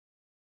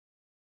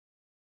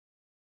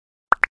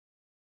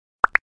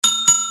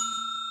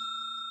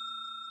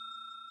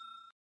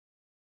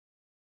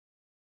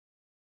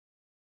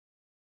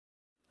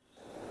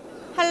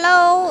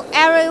Hello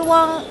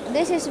everyone,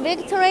 this is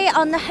Victory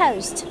on the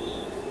host.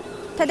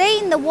 Today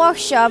in the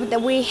workshop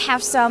we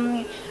have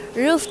some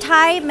roof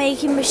tile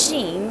making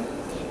machine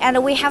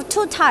and we have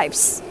two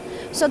types.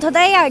 So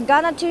today I'm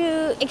gonna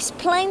to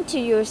explain to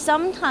you.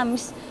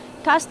 Sometimes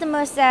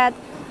customers said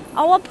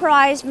our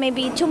price may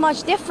be too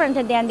much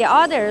different than the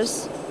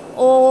others,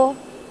 or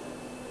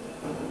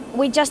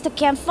we just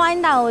can't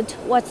find out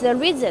what's the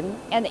reason,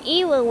 and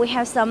even we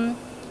have some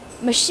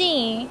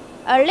machine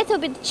a little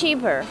bit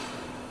cheaper.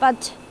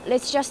 But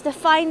let's just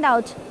find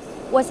out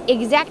what's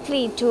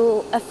exactly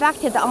to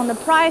affected on the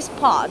price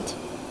part.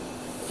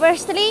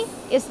 Firstly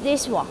is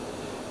this one.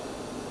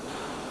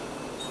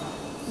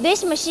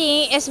 This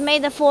machine is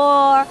made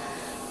for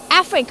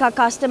Africa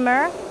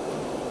customer.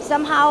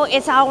 Somehow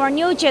it's our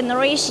new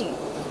generation.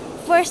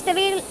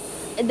 Firstly,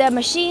 the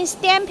machine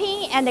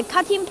stamping and the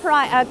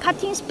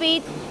cutting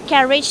speed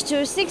can reach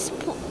to 6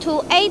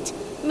 to 8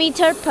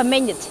 meters per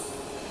minute.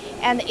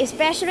 And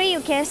especially you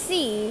can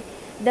see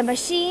the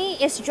machine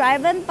is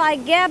driven by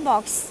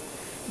gearbox.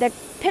 The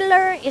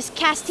pillar is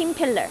casting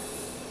pillar.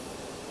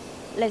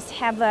 Let's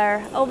have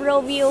an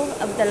overall view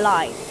of the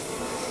line.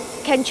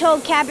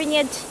 Control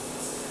cabinet,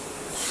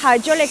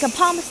 hydraulic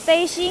pump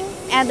station,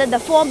 and the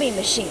forming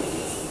machine.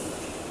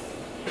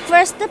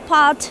 First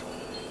part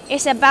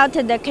is about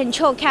the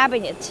control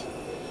cabinet.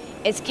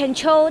 It's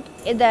controlled,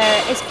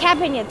 its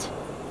cabinet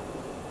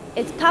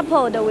is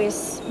coupled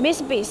with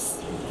Mitsubishi.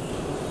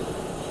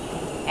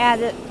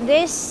 And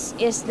this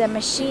is the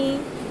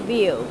machine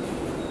view.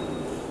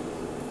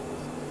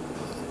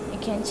 You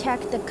can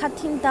check the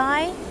cutting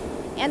die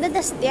and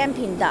the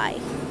stamping die.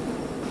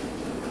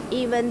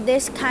 Even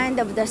this kind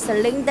of the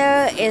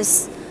cylinder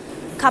is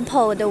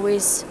coupled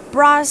with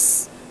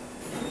brass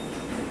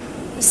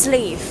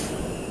sleeve.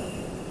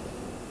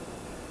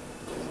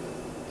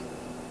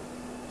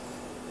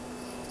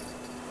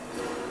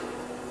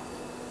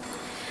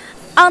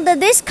 Under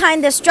this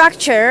kind of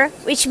structure,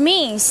 which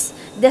means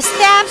the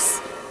step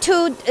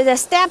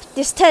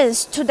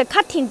distance to the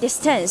cutting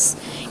distance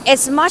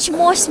is much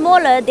more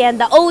smaller than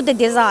the old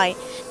design,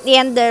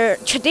 than the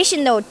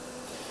traditional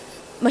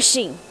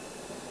machine.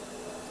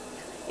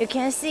 You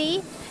can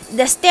see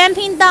the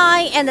stamping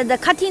die and the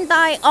cutting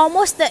die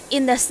almost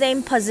in the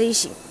same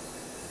position.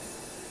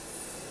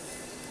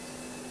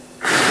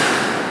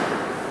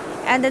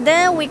 And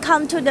then we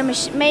come to the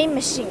main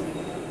machine.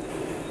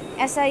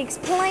 As I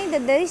explained,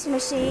 this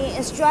machine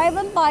is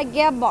driven by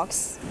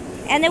gearbox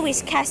and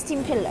with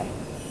casting pillar.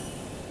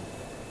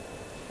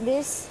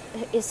 This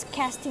is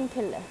casting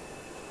pillar,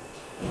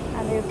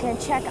 and you can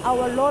check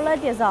our roller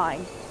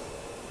design.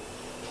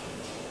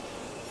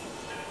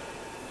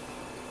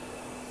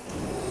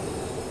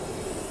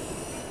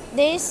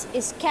 This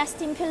is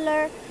casting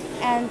pillar,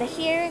 and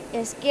here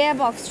is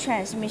gearbox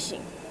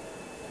transmission.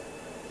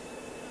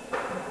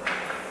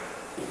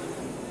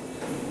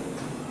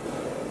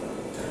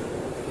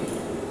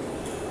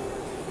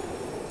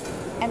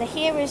 And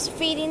here is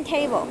feeding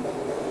table.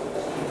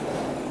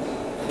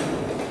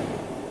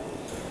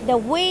 The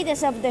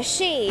width of the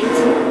sheet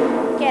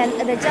can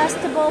be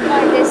adjustable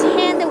by this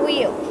hand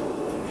wheel.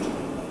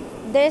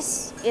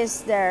 This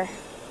is the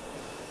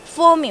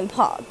forming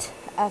part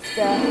of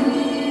the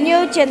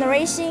new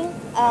generation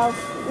of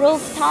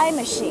roof tile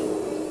machine.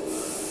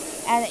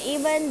 And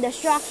even the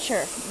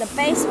structure, the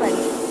basement.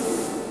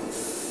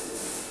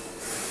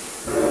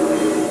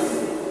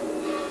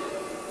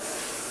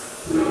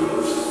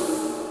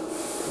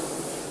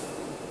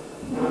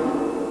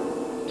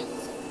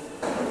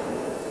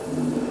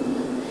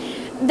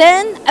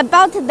 Then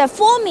about the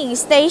forming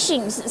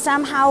stations,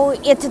 somehow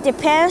it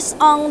depends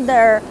on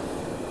the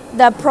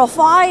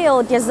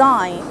profile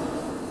design.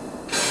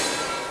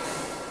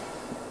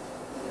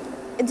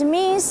 It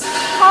means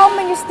how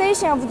many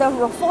stations of the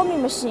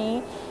forming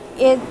machine,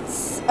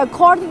 it's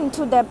according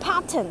to the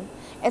pattern.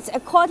 It's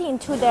according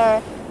to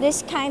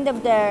this kind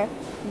of the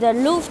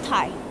roof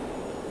tile.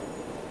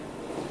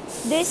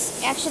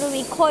 This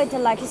actually we call it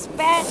like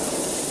Spanish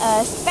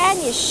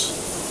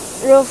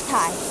roof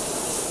tile.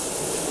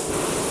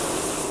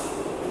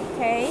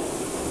 Okay,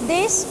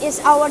 this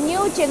is our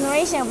new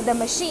generation of the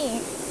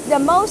machine. The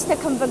most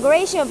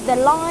configuration of the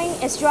line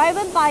is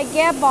driven by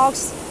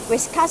gearbox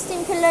with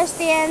casting pillar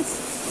stands,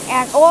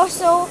 and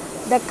also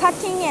the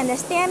cutting and the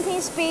stamping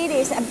speed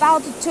is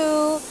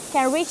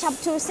can reach up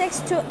to 6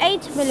 to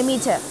 8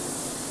 millimeters.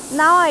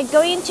 Now I'm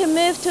going to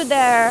move to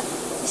the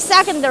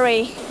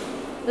secondary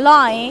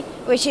line,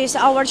 which is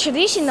our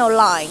traditional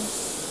line.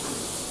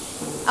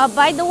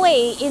 By the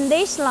way, in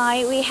this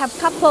line we have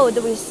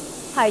coupled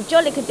with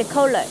hydraulic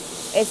decoller.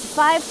 It's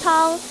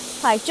 5-ton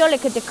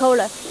hydraulic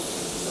decoller.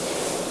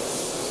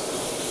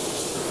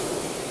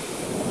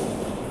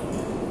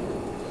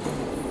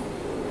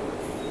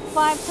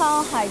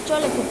 Five-ton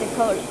hydraulic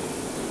decoller.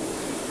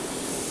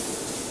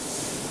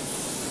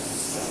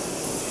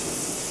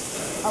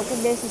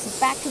 Okay, this is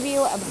back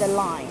view of the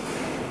line.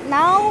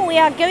 Now we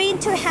are going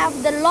to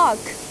have the lock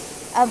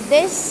of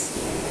this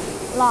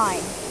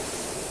line.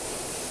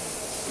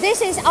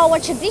 This is our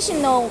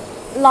traditional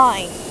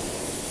line.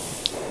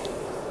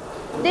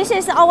 This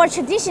is our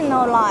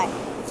traditional line.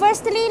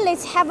 Firstly,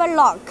 let's have a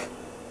look.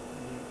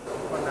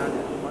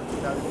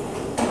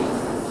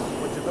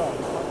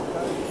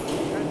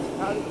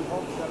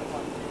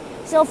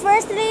 So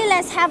firstly,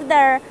 let's have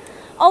the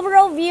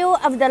overall view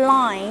of the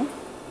line.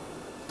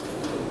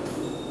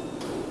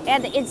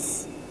 And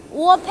it's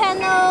wall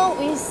panel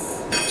with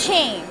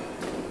chain.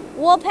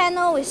 Wall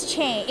panel with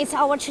chain. It's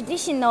our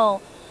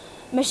traditional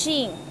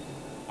machine.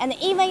 And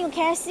even you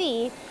can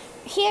see,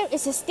 here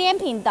is a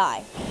stamping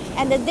die.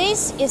 And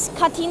this is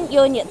cutting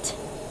unit.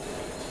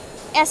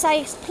 As I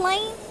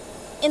explained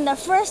in the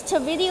first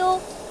video,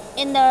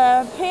 in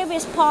the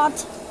previous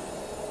part,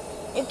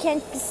 you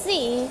can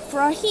see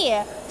from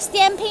here,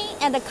 stamping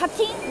and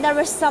cutting, there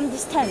is some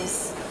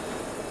distance.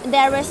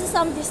 There is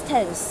some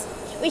distance,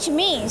 which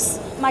means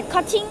my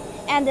cutting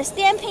and the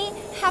stamping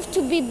have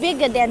to be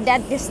bigger than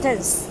that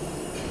distance.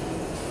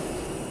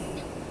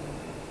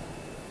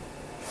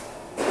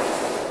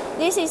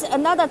 This is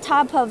another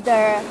type of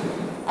the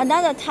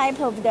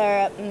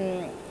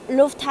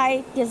roof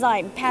tie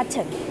design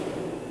pattern.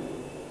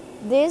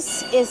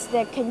 This is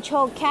the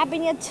control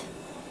cabinet,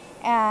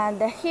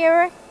 and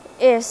here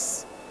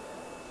is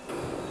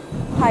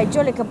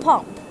hydraulic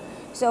pump.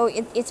 So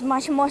it's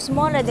much more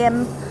smaller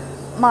than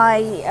my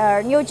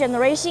new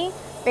generation,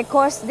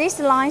 because this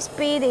line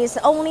speed is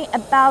only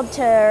about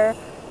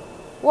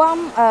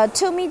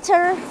 2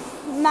 meter,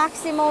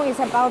 maximum is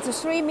about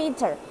 3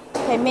 meters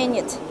per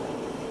minute.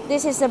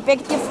 This is a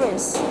big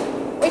difference,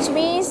 which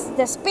means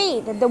the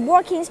speed, the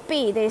working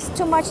speed is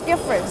too much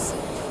difference.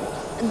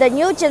 The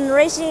new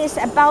generation is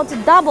about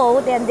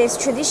double than this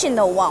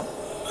traditional one.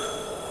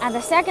 And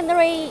the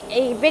secondary,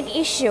 a big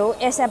issue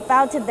is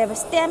about the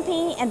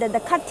stamping and the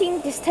cutting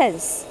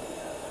distance.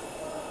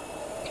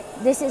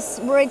 This is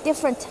very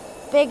different,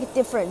 big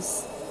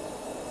difference.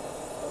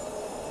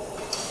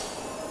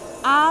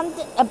 And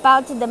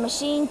about the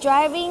machine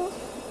driving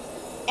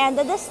and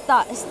the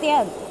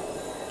stand.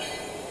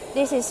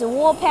 This is a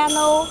wall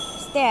panel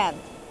stand.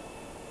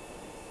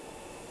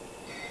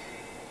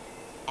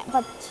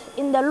 But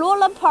in the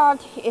roller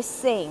part is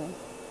same.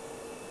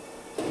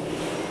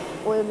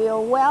 We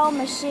will well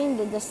machine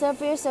the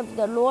surface of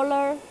the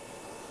roller.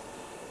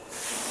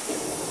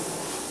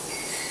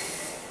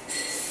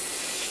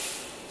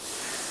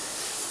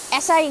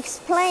 As I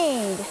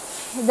explained,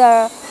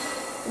 the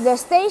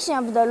station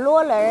of the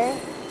roller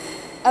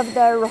of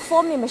the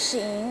reforming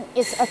machine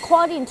is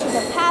according to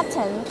the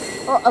pattern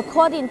or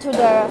according to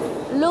the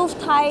roof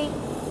tie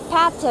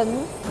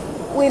pattern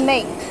we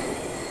make.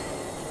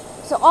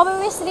 So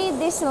obviously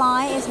this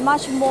line is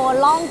much more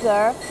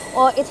longer,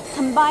 or it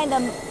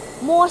combines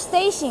more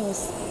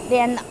stations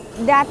than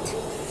that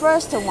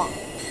first one.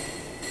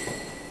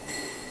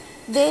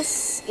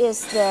 This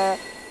is the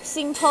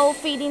simple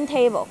feeding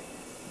table.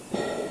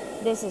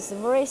 This is a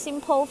very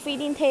simple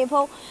feeding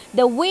table.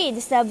 The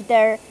width of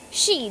the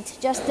sheet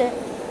just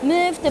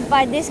moved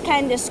by this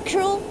kind of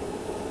screw.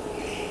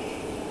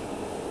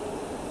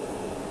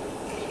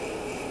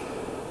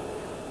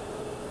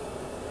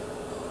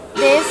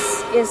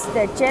 This is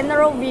the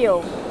general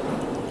view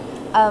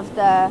of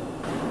the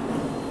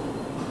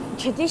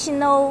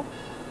traditional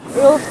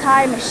roof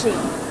tie machine.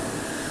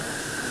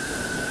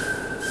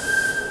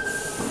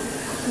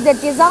 The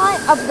design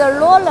of the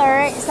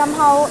roller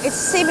somehow is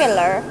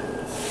similar,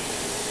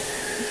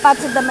 but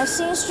the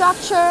machine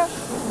structure,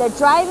 the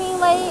driving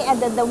way,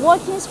 and the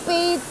working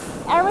speed,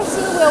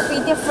 everything will be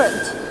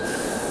different.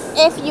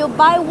 If you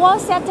buy one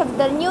set of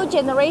the new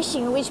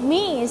generation, which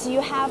means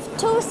you have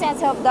 2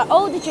 sets of the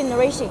old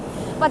generation,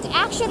 but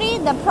actually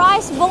the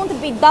price won't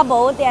be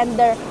double than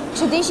the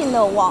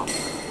traditional one.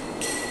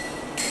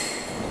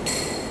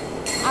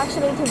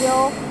 Actually, it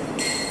will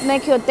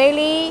make your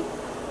daily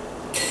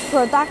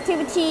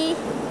productivity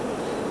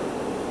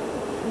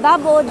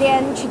double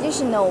than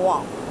traditional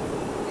one.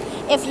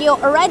 If you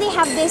already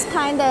have this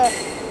kind of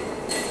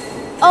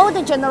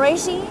old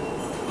generation,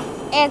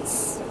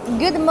 it's a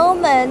good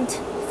moment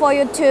for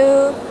you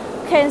to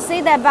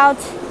consider about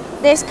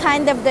this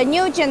kind of the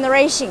new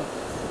generation.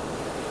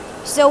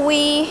 So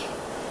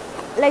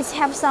let's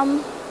have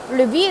some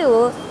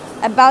review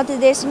about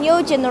this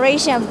new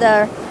generation of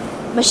the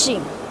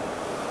machine.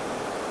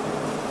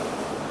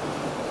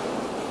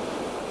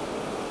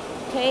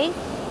 Okay.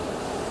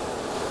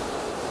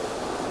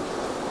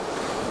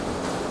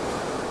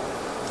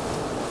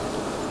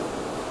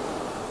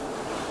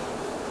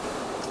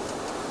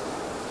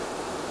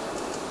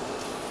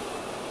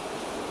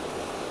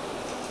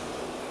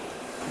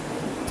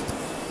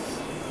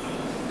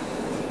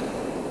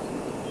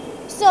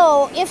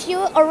 So if you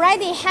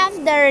already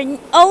have the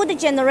old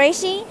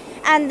generation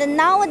and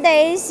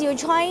nowadays you're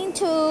trying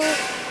to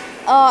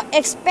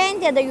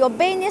expand your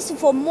business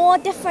for more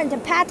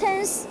different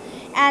patterns,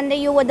 and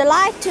you would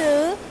like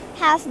to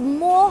have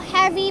more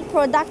heavy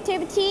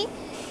productivity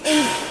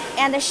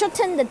and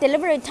shorten the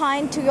delivery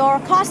time to your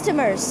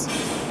customers.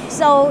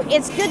 So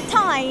it's good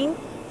time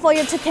for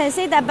you to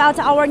consider about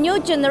our new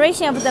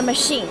generation of the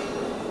machine.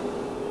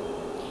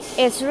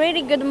 It's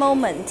really good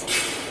moment.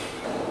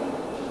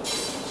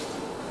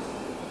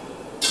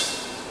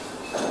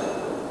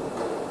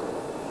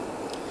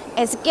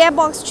 It's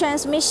gearbox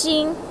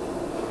transmission.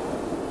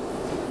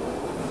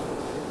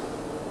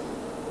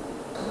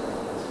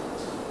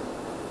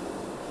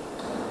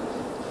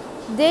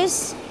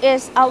 This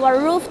is our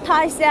roof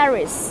tile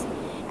series,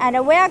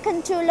 and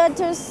welcome to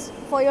Lotus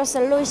for your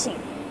solution.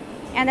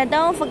 And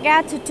don't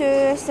forget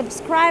to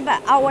subscribe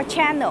our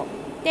channel.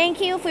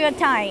 Thank you for your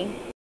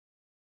time.